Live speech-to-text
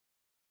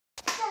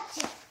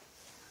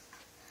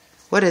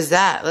What is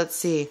that? Let's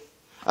see.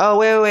 Oh,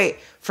 wait.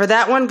 For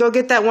that one, go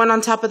get that one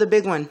on top of the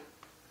big one.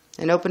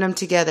 And open them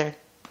together.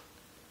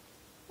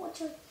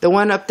 Which one? The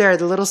one up there,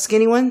 the little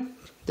skinny one.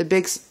 The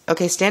big...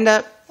 Okay, stand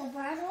up. The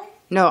brown one?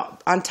 No,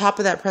 on top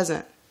of that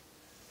present.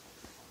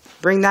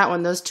 Bring that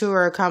one. Those two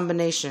are a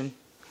combination.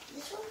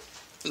 This one?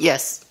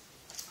 Yes.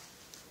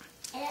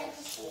 And I have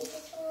to see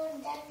this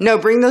one. That... No,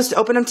 bring those...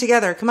 Open them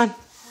together. Come on.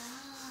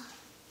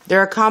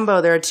 They're a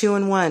combo. They're a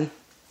 2-in-1.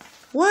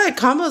 What?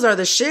 Combos are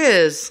the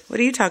shiz. What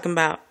are you talking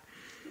about?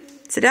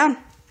 Sit down.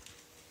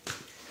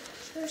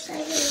 First I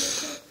get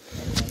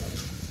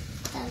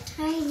the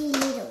tiny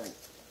little one.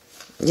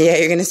 Yeah,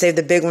 you're going to save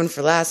the big one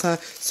for last, huh?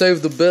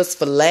 Save the best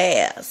for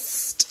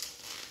last.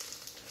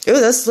 Ooh,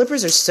 those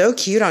slippers are so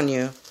cute on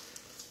you.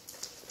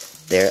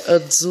 They're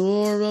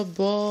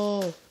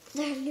adorable.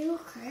 They're new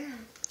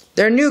crowns.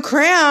 They're new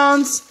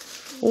crowns?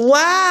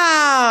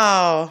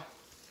 Wow.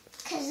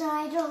 Because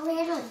I don't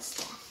write on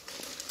stuff.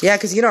 Yeah,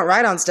 because you don't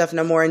write on stuff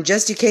no more. And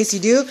just in case you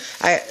do,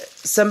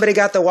 somebody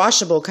got the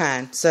washable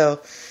kind. So,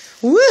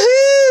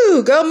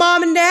 woohoo! Go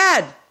Mom and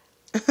Dad.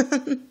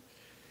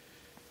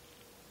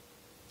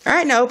 All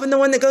right, now open the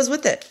one that goes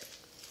with it.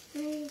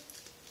 Here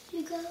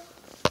you go.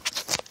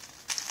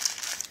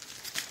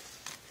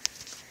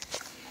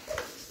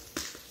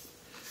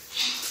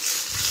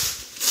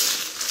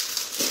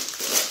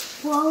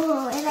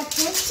 Whoa, and a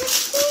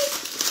princess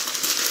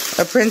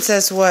thing? A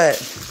princess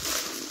what?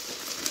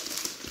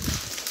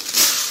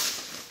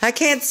 I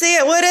can't see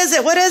it. What is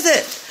it? What is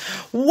it?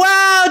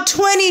 Wow,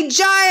 20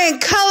 giant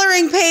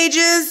coloring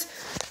pages.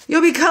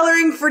 You'll be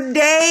coloring for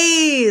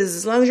days,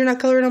 as long as you're not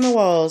coloring on the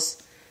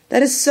walls.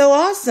 That is so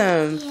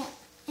awesome. Yeah,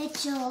 it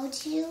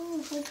shows you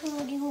which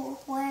one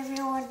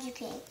whatever one you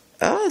get.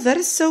 Oh, that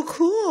is so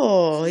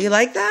cool. You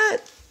like that?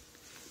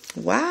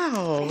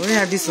 Wow, we're going to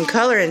have to do some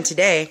coloring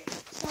today.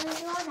 That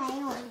was what I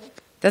wanted.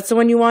 That's the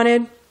one you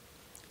wanted?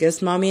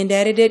 Guess Mommy and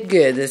Daddy did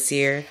good this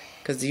year.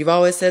 Because you've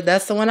always said,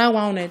 that's the one I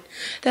wanted.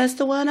 That's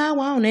the one I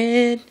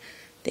wanted.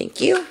 Thank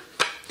you.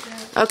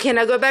 Okay,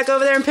 now go back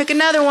over there and pick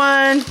another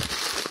one.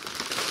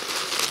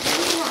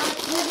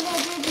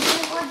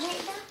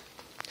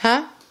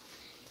 Huh?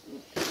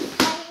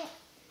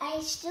 I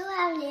still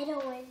have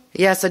little ones.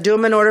 Yeah, so do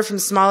them in order from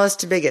smallest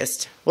to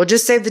biggest. We'll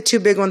just save the 2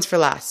 big ones for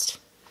last.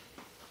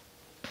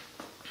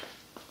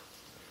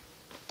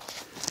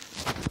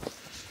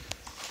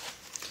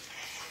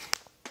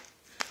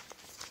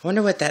 I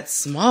wonder what that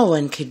small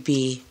one could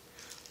be.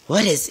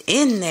 What is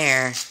in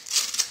there?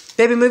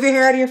 Baby, move your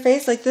hair out of your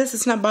face like this.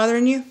 It's not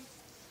bothering you?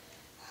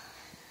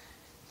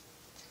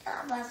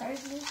 That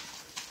bothers me.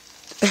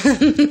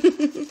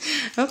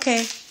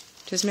 Okay,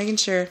 just making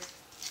sure.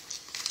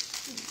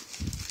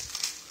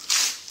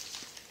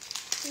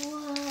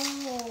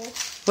 Whoa.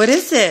 What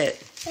is it?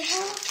 The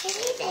Hello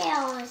Kitty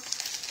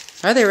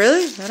nails. Are they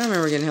really? I don't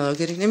remember getting Hello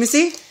Kitty. Let me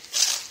see.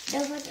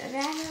 No, but they're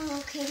not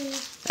Hello Kitty.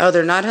 Oh,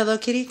 they're not Hello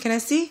Kitty? Can I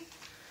see?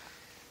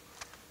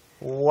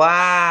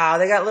 Wow,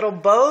 they got little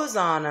bows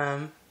on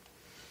them.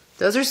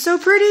 Those are so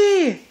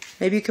pretty.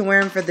 Maybe you can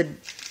wear them for the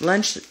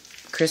lunch,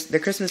 the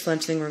Christmas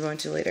lunch thing we're going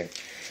to later.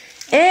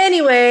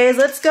 Anyways,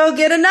 let's go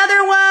get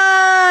another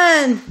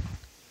one.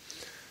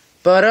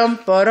 Ba-dum,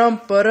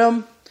 ba-dum,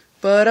 ba-dum,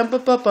 ba-dum,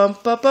 ba-bum,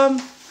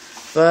 ba-bum,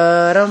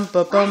 ba-dum,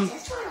 ba-bum.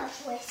 This one a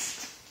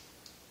twist.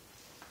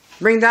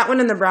 Bring that one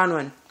and the brown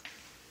one.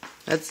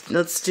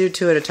 Let's do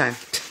 2 at a time.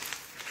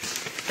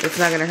 It's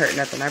not gonna hurt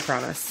nothing, I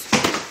promise.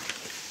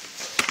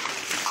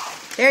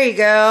 There you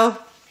go.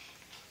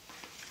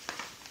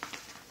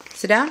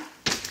 Sit down.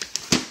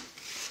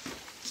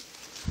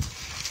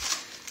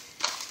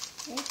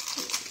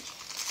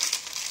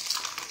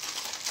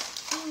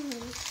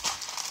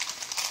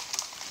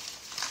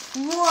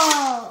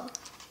 Whoa.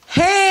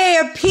 Hey,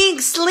 a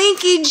pink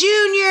Slinky Jr.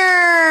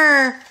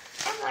 I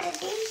wanted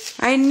these.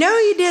 I know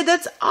you did.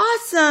 That's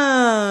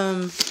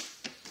awesome.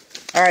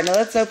 All right, now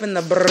let's open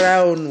the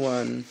brown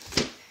one.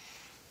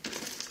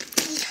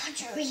 These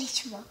ones are really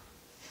small.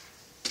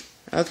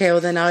 Okay,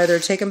 well then I'll either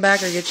take them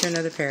back or get you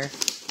another pair.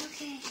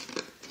 Okay.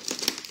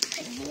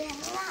 But we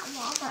have a lot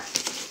longer.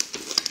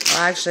 Well,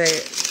 actually,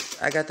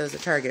 I got those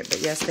at Target, but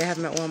yes, they have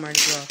them at Walmart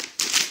as well.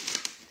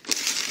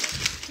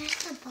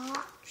 Just a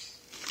box.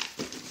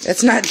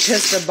 It's not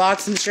just a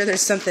box. I'm sure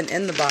there's something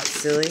in the box,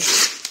 silly.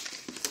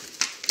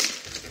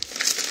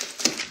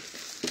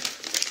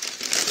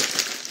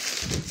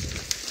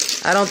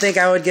 I don't think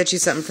I would get you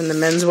something from the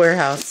Men's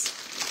Warehouse.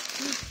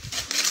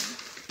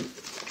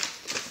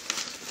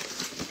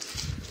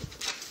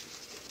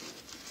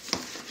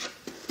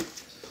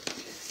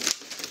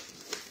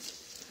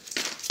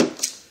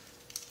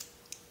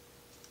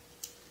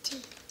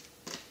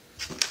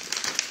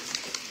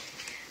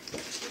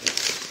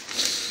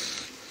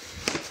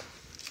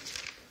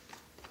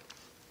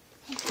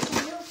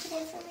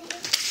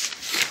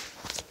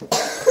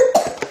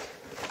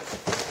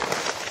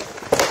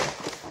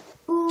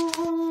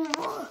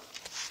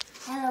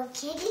 Hello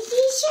Kitty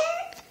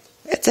t-shirt?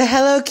 It's a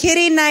Hello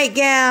Kitty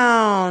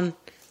nightgown.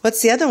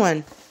 What's the other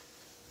one?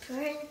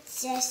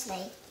 Princess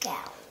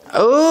nightgown.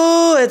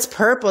 Oh, it's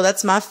purple.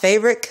 That's my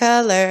favorite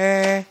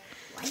color.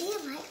 Why do you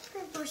like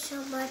purple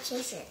so much?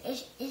 It's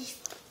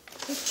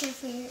your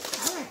favorite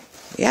color.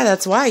 Yeah,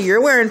 that's why.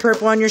 You're wearing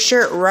purple on your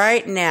shirt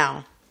right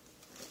now.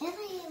 I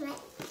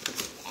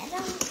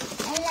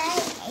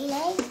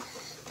like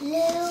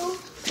blue,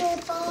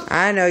 purple.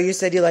 I know. You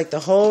said you like the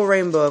whole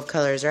rainbow of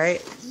colors,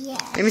 right? Yeah.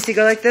 Let me see.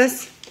 Go like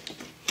this.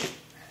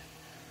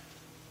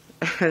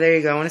 There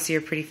you go. I want to see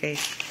your pretty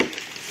face.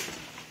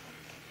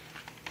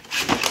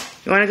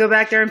 You want to go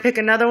back there and pick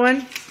another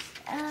one?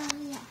 Yeah.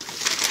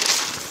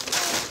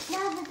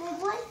 Now the big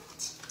one?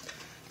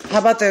 How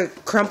about the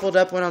crumpled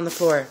up one on the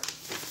floor?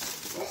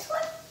 This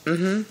one?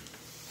 Mm-hmm.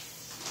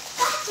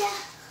 Gotcha.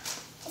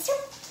 This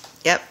one?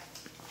 Yep.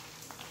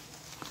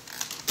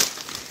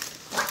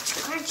 Watch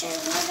crunch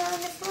and one on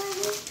the floor.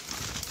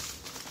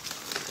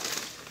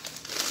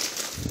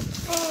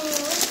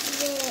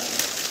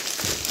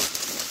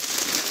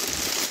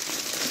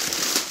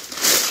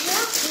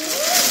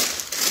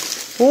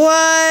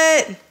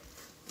 What?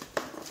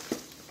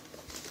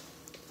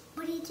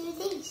 What do you do with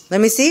these?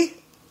 Let me see.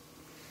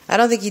 I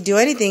don't think you do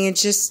anything.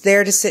 It's just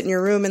there to sit in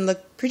your room and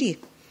look pretty.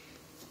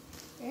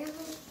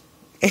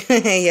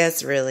 Really?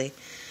 Yes, really.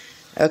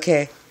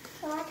 Okay.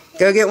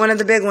 Go get one of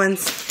the big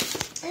ones.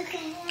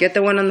 Okay. Get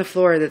the one on the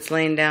floor that's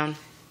laying down.